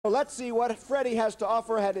Let's see what Freddie has to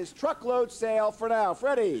offer at his truckload sale for now.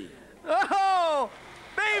 Freddie. Oh,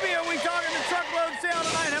 baby, are we talking the truckload sale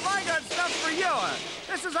tonight? Have I got stuff for you?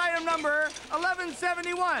 This is item number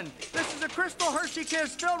 1171. This is a crystal Hershey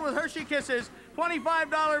Kiss filled with Hershey Kisses.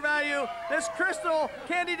 $25 value. This crystal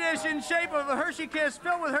candy dish in shape of a Hershey Kiss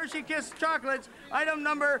filled with Hershey Kiss chocolates. Item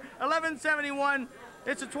number 1171.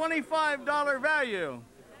 It's a $25 value.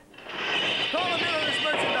 Call the middle of this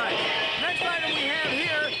merchandise. Next item we have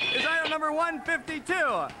here is item number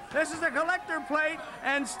 152. This is a collector plate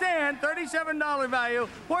and stand, $37 value.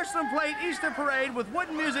 Porcelain plate Easter parade with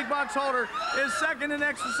wooden music box holder is second in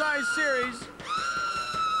exercise series.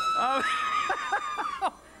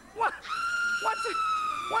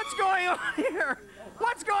 What's going on here?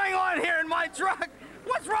 What's going on here in my truck?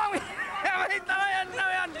 What's wrong with the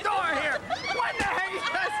door here? What the heck is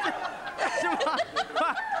this?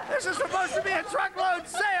 This is supposed to be a truckload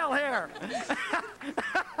sale here.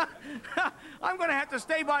 I'm going to have to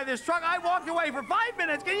stay by this truck. I walked away for 5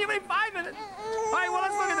 minutes. Can you believe 5 minutes? All right, well,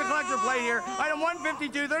 let's look at the collector plate here. Item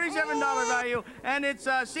 152, $37 value, and it's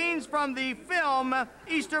scenes from the film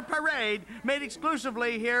Easter Parade, made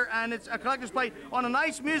exclusively here, and it's a collector's plate on a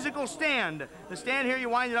nice musical stand. The stand here, you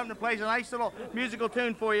wind it up and it plays a nice little musical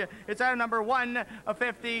tune for you. It's item number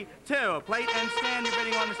 152. Plate and stand, you're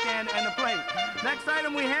fitting on the stand and the plate. Next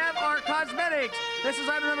item we have are cosmetics. This is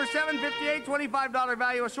item number 758, $25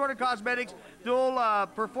 value, assorted cosmetics, dual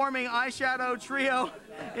performing eyeshadow trio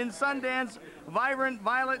in Sundance, vibrant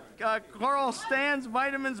violet coral stands,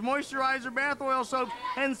 vitamins, moisturizer, bath oil soap,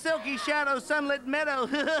 and silky shadow sunlit meadow.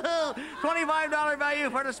 $25 value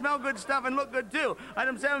for the smell good stuff and look good too.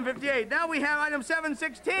 Item 758. Now we have item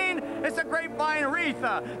 716. It's a grapevine wreath.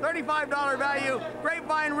 $35 value.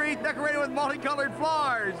 Grapevine wreath decorated with multicolored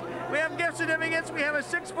flowers. We have gift certificates. We have a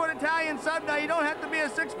 6-foot Italian sub. Now you don't have to be a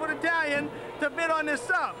 6-foot Italian to bid on this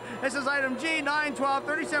sub. This is item G912,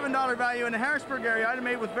 $37 value in the Harrisburg area. Item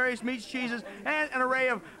made with various meats, cheeses, and an array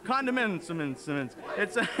of condiments. It's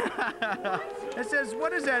it says,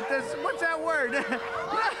 what is that? What's that word?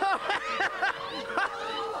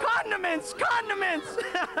 Condiments!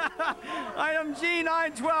 Item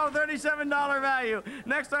G912, $37 value.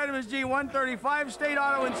 Next item is G135, state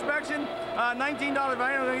auto inspection, $19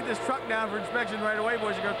 value. I'm going to get this truck down for inspection right away,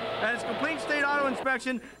 boys and girls. And it's complete state auto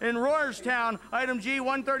inspection in Rohrstown. Item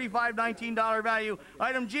G135, $19 value.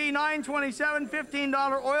 Item G927,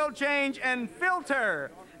 $15 oil change and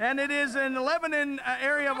filter. And it is in the Lebanon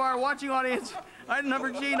area of our watching audience. Item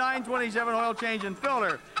number G927, oil change and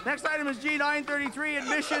filter. Next item is G933,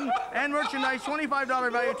 admission and merchandise,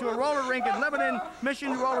 $25 value to a roller rink in Lebanon,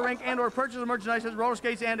 mission roller rink and or purchase of merchandise as roller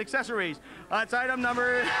skates and accessories. It's item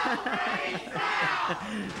number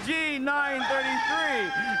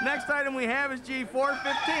G933. Next item we have is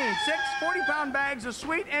G415, 6 40-pound bags of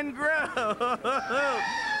Sweet and Grow.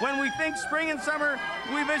 When we think spring and summer,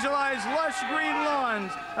 we visualize lush green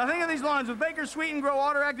lawns. Now think of these lawns with Baker's Sweet and Grow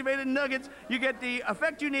water-activated nuggets. You get the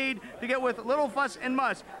effect you need to get with little fuss and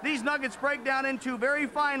muss. These nuggets break down into very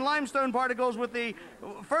fine limestone particles with the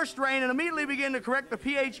first rain and immediately begin to correct the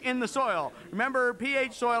pH in the soil. Remember,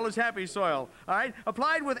 pH soil is happy soil. All right?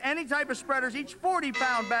 Applied with any type of spreaders, each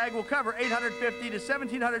 40-pound bag will cover 850 to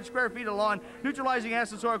 1,700 square feet of lawn, neutralizing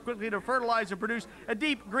acid soil quickly to fertilize and produce a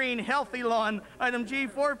deep green, healthy lawn. Item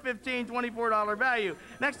G415, $24 value.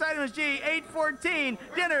 Next item is G814,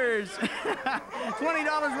 dinners.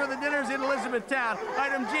 $20 worth of dinners in Elizabethtown.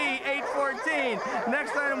 Item G814.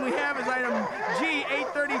 Next item we have is item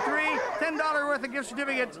G833, $10 worth of gift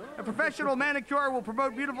certificates. A professional manicure will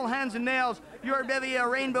promote beautiful hands and nails. Your bevy, a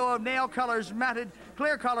rainbow of nail colors, matted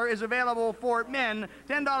clear color is available for men.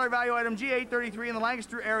 $10 value item G833 in the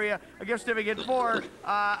Lancaster area, a gift certificate for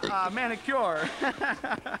manicure.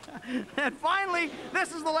 And finally,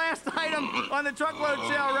 this is the last item on the truckload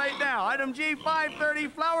sale right now. Item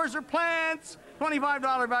G530, flowers or plants.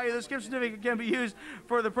 $25 value. This gift certificate can be used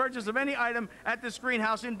for the purchase of any item at this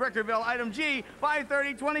greenhouse in Brickerville. Item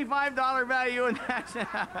G530, $25 value, and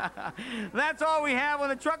that's all we have on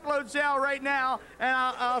the truckload sale right now. And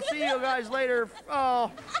I'll see you guys later.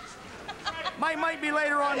 Oh, might be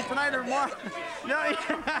later on tonight or tomorrow.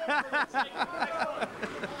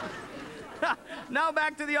 Now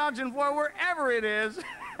back to the auction floor, wherever it is.